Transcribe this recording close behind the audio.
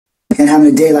and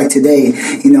having a day like today,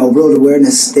 World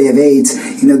Awareness Day of AIDS,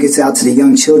 gets out to the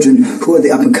young children who are the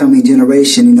up-and-coming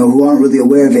generation, who aren't really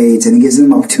aware of AIDS, and it gives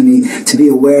them an opportunity to be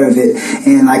aware of it.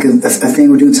 And like a thing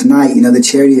we're doing tonight, the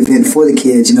charity event for the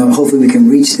kids, hopefully we can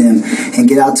reach them and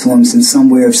get out to them in some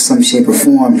way or some shape or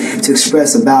form to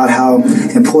express about how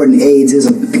important AIDS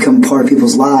is become part of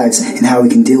people's lives and how we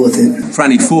can deal with it.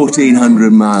 Franny,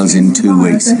 1,400 miles in 2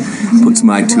 weeks puts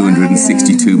my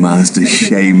 262 miles to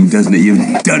shame, doesn't it?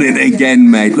 You've done it again,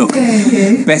 mate. Look,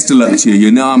 best of luck to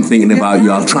you. I'm thinking about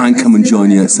you. I'll try and come and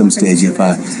join you at some stage if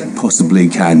I possibly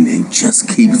can. Just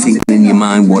keep thinking in your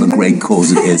mind what a great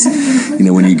cause it is.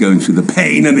 When you're going through the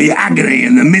pain and the agony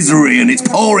and the misery and it's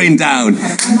pouring down.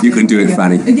 You can do it,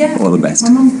 Franny. All the best.